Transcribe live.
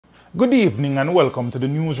Good evening and welcome to the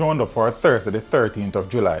news roundup for Thursday the 13th of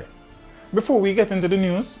July. Before we get into the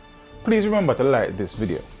news, please remember to like this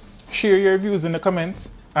video, share your views in the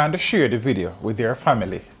comments, and share the video with your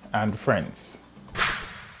family and friends.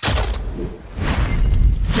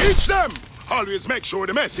 Reach them! Always make sure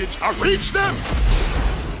the message reach them!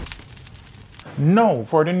 Now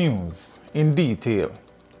for the news in detail.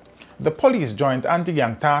 The Police Joint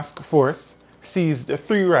Anti-Gang Task Force seized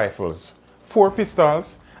 3 rifles, 4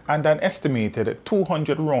 pistols, and an estimated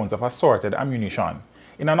 200 rounds of assorted ammunition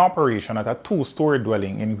in an operation at a 2-story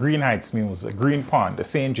dwelling in Green Heights Mews, Green Pond,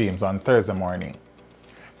 St. James on Thursday morning.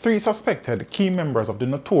 3 suspected key members of the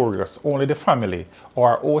notorious Only the Family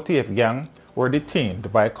or OTF gang were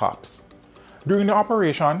detained by cops. During the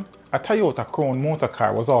operation, a Toyota Crown motor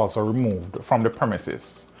car was also removed from the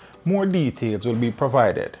premises. More details will be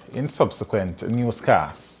provided in subsequent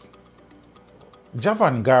newscasts.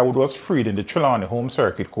 Javan Garwood was freed in the Trelawney Home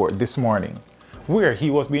Circuit Court this morning, where he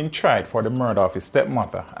was being tried for the murder of his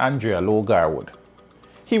stepmother, Andrea Lowe Garwood.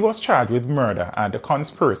 He was charged with murder and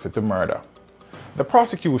conspiracy to murder. The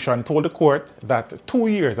prosecution told the court that 2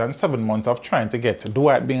 years and 7 months of trying to get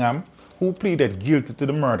Dwight Bingham, who pleaded guilty to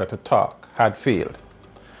the murder, to talk had failed.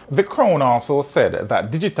 The Crown also said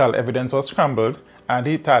that digital evidence was scrambled and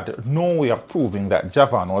it had no way of proving that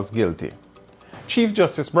Javan was guilty. Chief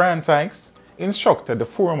Justice Brian Sykes instructed the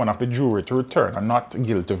foreman of the jury to return a not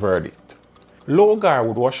guilty verdict. Lowe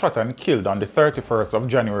Garwood was shot and killed on the 31st of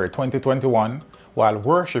January 2021 while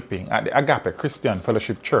worshipping at the Agape Christian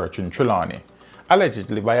Fellowship Church in Trelawney,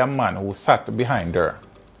 allegedly by a man who sat behind her.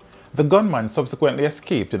 The gunman subsequently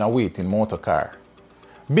escaped in a waiting motor car.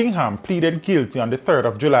 Bingham pleaded guilty on the 3rd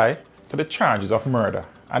of July to the charges of murder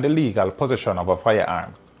and illegal possession of a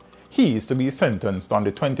firearm. He is to be sentenced on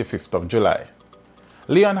the 25th of July.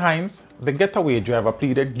 Leon Hines, the getaway driver,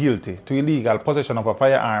 pleaded guilty to illegal possession of a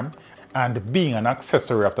firearm and being an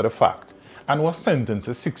accessory after the fact, and was sentenced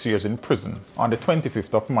to 6 years in prison on the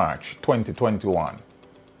 25th of March 2021.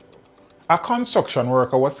 A construction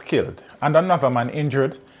worker was killed and another man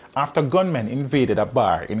injured after gunmen invaded a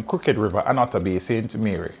bar in Crooked River, Anotabe, St.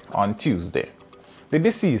 Mary on Tuesday. The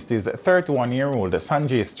deceased is 31-year-old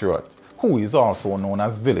Sanjay Stewart, who is also known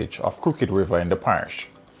as Village of Crooked River in the parish.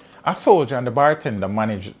 A soldier and the bartender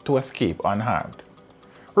managed to escape unharmed.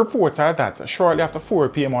 Reports are that shortly after 4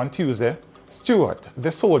 p.m. on Tuesday, Stewart,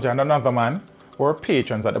 the soldier, and another man were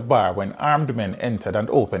patrons at the bar when armed men entered and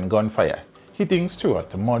opened gunfire, hitting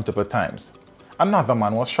Stewart multiple times. Another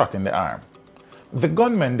man was shot in the arm. The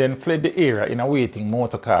gunmen then fled the area in a waiting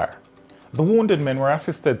motor car. The wounded men were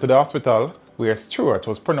assisted to the hospital where Stewart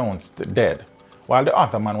was pronounced dead, while the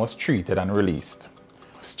other man was treated and released.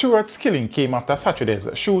 Stewart's killing came after Saturday's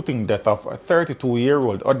shooting death of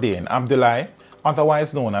 32-year-old Odain Abdullahi,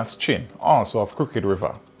 otherwise known as Chin, also of Crooked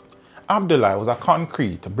River. Abdullahi was a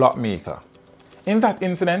concrete block maker. In that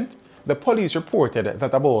incident, the police reported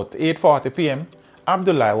that about 8:40 p.m.,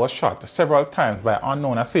 Abdullahi was shot several times by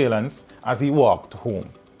unknown assailants as he walked home.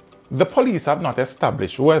 The police have not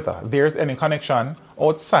established whether there is any connection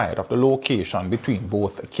outside of the location between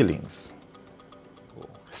both killings.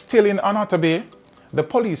 Still in Anotabe, the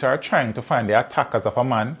police are trying to find the attackers of a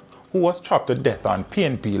man who was chopped to death on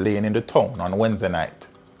PNP Lane in the town on Wednesday night.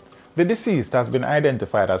 The deceased has been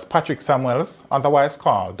identified as Patrick Samuels, otherwise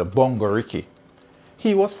called Bongo Ricky.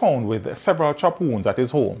 He was found with several chop wounds at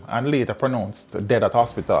his home and later pronounced dead at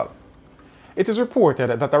hospital. It is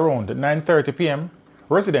reported that around 9:30 p.m.,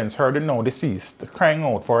 residents heard the now deceased crying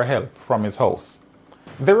out for help from his house.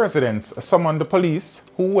 The residents summoned the police,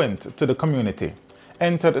 who went to the community,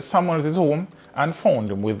 entered Samuels' home and found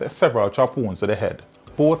him with several chop wounds to the head,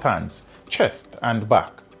 both hands, chest and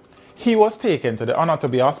back. He was taken to the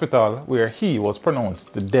Anotabe Hospital where he was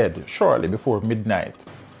pronounced dead shortly before midnight.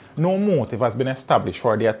 No motive has been established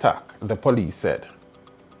for the attack, the police said.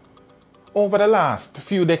 Over the last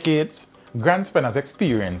few decades, Grandspen has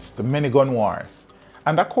experienced many gun wars,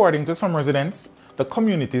 and according to some residents, the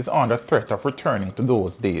community is under threat of returning to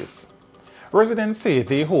those days. Residents say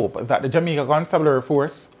they hope that the Jamaica Constabulary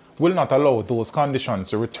Force will not allow those conditions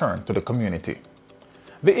to return to the community.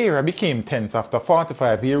 The area became tense after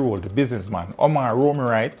 45-year-old businessman Omar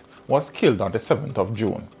Romerite was killed on the 7th of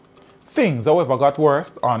June. Things, however, got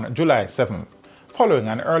worse on July 7th, following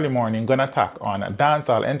an early morning gun attack on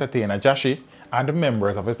dancehall entertainer Jashi and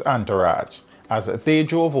members of his entourage as they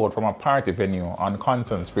drove out from a party venue on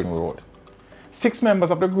Constant Spring Road. 6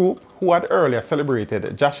 members of the group, who had earlier celebrated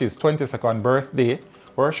Jashi's 22nd birthday,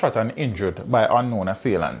 were shot and injured by unknown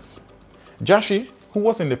assailants. Jashi, who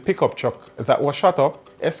was in the pickup truck that was shot up,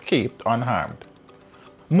 escaped unharmed.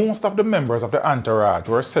 Most of the members of the entourage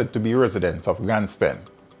were said to be residents of Grandspen.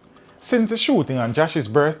 Since the shooting on Josh's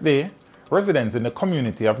birthday, residents in the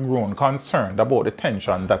community have grown concerned about the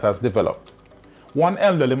tension that has developed. One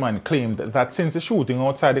elderly man claimed that since the shooting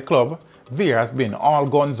outside the club, there has been all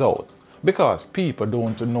guns out because people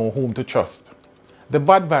don't know whom to trust. The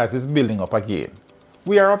bad vibes is building up again.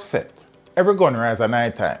 We are upset. Every gun rise at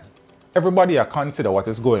night time. Everybody are consider what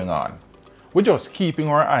is going on. We're just keeping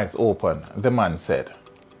our eyes open, the man said.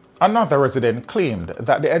 Another resident claimed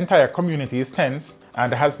that the entire community is tense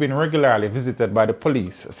and has been regularly visited by the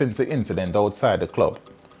police since the incident outside the club.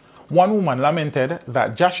 One woman lamented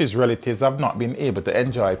that Josh's relatives have not been able to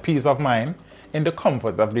enjoy peace of mind in the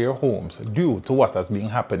comfort of their homes due to what has been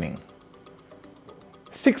happening.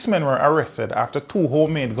 6 men were arrested after 2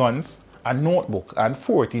 homemade guns, a notebook and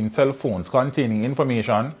 14 cell phones containing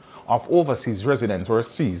information of overseas residents were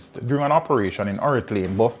seized during an operation in Orrit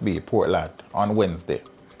Lane, Buff Bay, Portland on Wednesday.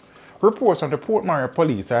 Reports from the Port Maria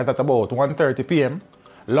police are that about 1:30 p.m.,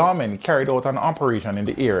 lawmen carried out an operation in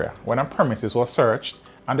the area when a premises was searched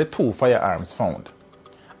and the 2 firearms found.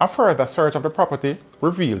 A further search of the property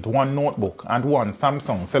revealed 1 notebook and 1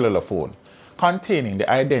 Samsung cellular phone containing the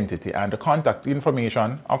identity and the contact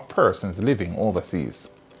information of persons living overseas.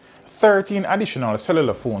 13 additional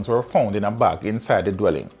cellular phones were found in a bag inside the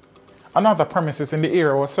dwelling. Another premises in the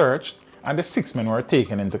area was searched and the 6 men were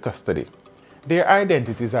taken into custody. Their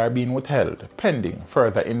identities are being withheld pending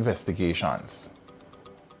further investigations.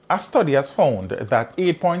 A study has found that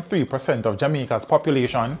 8.3% of Jamaica's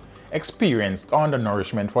population experienced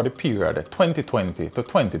undernourishment for the period 2020 to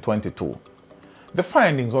 2022. The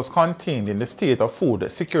findings was contained in the State of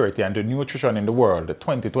Food Security and Nutrition in the World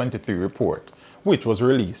 2023 report, which was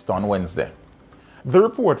released on Wednesday. The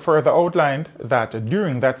report further outlined that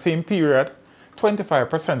during that same period,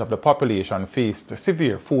 25% of the population faced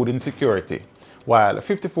severe food insecurity, while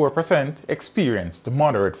 54% experienced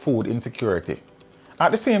moderate food insecurity.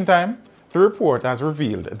 At the same time, the report has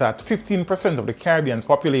revealed that 15% of the Caribbean's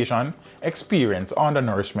population experienced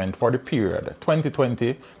undernourishment for the period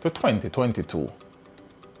 2020 to 2022.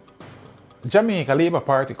 Jamaica Labour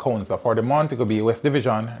Party councillor for the Montego Bay West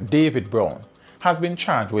Division, David Brown, has been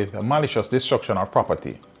charged with malicious destruction of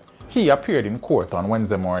property. He appeared in court on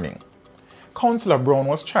Wednesday morning. Councillor Brown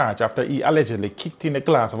was charged after he allegedly kicked in the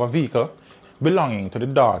glass of a vehicle belonging to the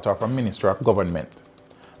daughter of a minister of government.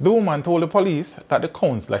 The woman told the police that the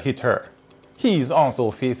councillor hit her. He is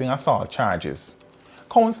also facing assault charges.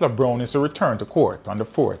 Councillor Brown is to return to court on the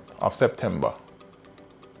 4th of September.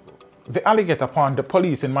 The Alligator Pond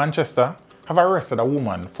police in Manchester have arrested a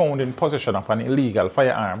woman found in possession of an illegal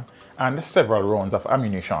firearm and several rounds of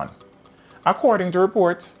ammunition. According to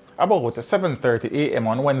reports, about 7:30 a.m.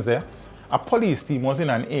 on Wednesday, a police team was in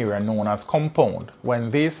an area known as Compound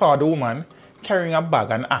when they saw the woman carrying a bag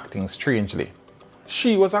and acting strangely.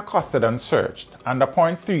 She was accosted and searched, and a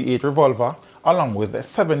 .38 revolver along with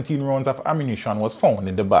 17 rounds of ammunition was found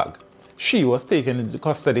in the bag. She was taken into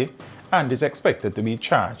custody and is expected to be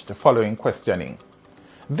charged following questioning.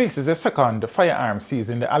 This is the second firearm seized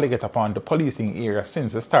in the Alligator Pond policing area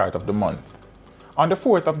since the start of the month. On the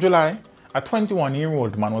 4th of July, a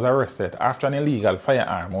 21-year-old man was arrested after an illegal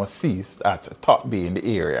firearm was seized at Top Bay in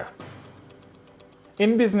the area.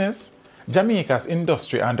 In business, Jamaica's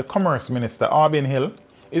Industry and Commerce Minister Albin Hill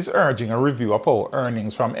is urging a review of how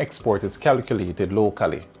earnings from export is calculated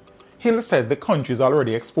locally. Hill said the country is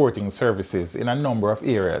already exporting services in a number of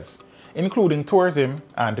areas, including tourism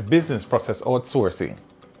and business process outsourcing.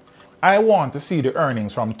 I want to see the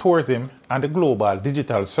earnings from tourism and the global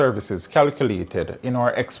digital services calculated in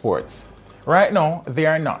our exports. Right now, they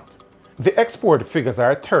are not. The export figures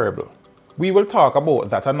are terrible. We will talk about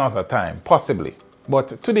that another time, possibly.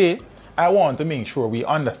 But today, I want to make sure we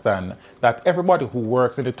understand that everybody who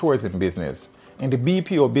works in the tourism business, in the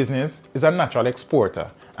BPO business, is a natural exporter,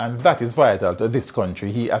 and that is vital to this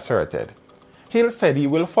country, he asserted. Hill said he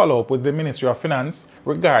will follow up with the Ministry of Finance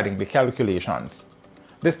regarding the calculations.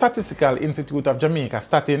 The Statistical Institute of Jamaica,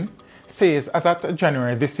 Statin, says as at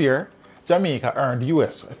January this year, Jamaica earned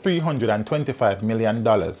US $325 million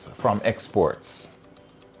from exports.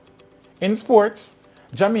 In sports,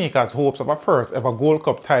 Jamaica's hopes of a first ever Gold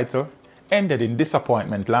Cup title ended in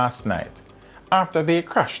disappointment last night after they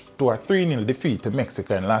crashed to a 3-0 defeat to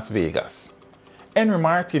Mexico in Las Vegas. Henry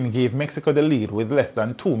Martin gave Mexico the lead with less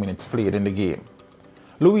than 2 minutes played in the game.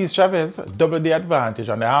 Luis Chavez doubled the advantage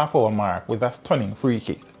on the half-hour mark with a stunning free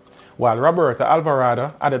kick, while Roberto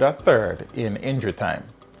Alvarado added a third in injury time.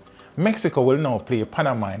 Mexico will now play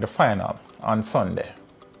Panama in the final on Sunday.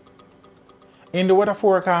 In the weather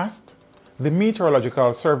forecast, the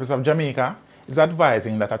Meteorological Service of Jamaica is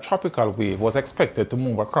advising that a tropical wave was expected to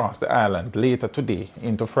move across the island later today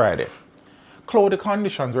into Friday. Cloudy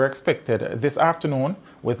conditions were expected this afternoon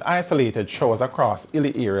with isolated showers across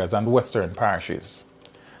hilly areas and western parishes.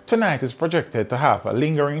 Tonight is projected to have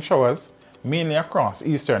lingering showers mainly across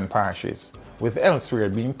eastern parishes, with elsewhere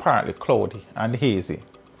being partly cloudy and hazy.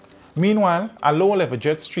 Meanwhile, a low-level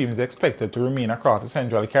jet stream is expected to remain across the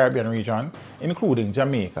Central Caribbean region, including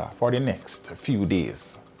Jamaica, for the next few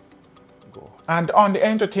days. And on the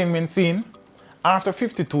entertainment scene, after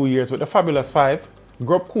 52 years with the Fabulous Five,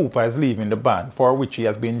 Grub Cooper is leaving the band, for which he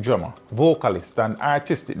has been drummer, vocalist and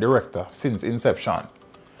artistic director since inception.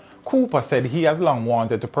 Cooper said he has long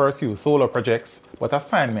wanted to pursue solo projects, but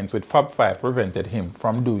assignments with Fab Five prevented him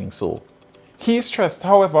from doing so. He stressed,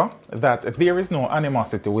 however, that there is no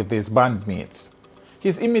animosity with his bandmates.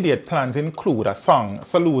 His immediate plans include a song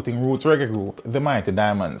saluting roots reggae group The Mighty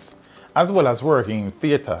Diamonds, as well as working in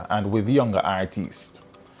theatre and with younger artists.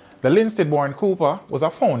 The Linstead-born Cooper was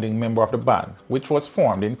a founding member of the band, which was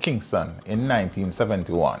formed in Kingston in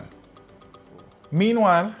 1971.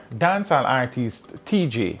 Meanwhile, dancehall artist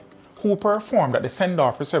TJ, who performed at the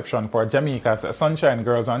send-off reception for Jamaica's Sunshine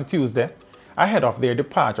Girls on Tuesday, ahead of their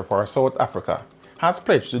departure for South Africa, has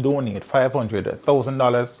pledged to donate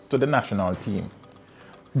 $500,000 to the national team.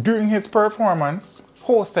 During his performance,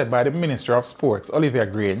 hosted by the Minister of Sports Olivia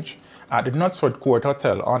Grange at the Knutsford Court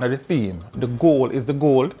Hotel under the theme "The Goal is the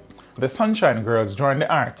Gold," the Sunshine Girls joined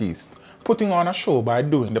the artist, putting on a show by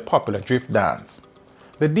doing the popular drift dance.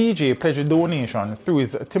 The DJ pledged a donation through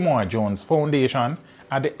his Timoy Jones Foundation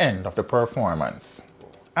at the end of the performance.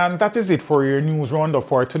 And that is it for your news roundup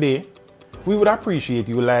for today. We would appreciate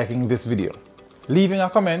you liking this video, leaving a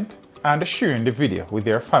comment, and sharing the video with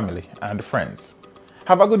your family and friends.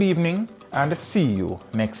 Have a good evening and see you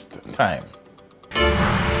next time.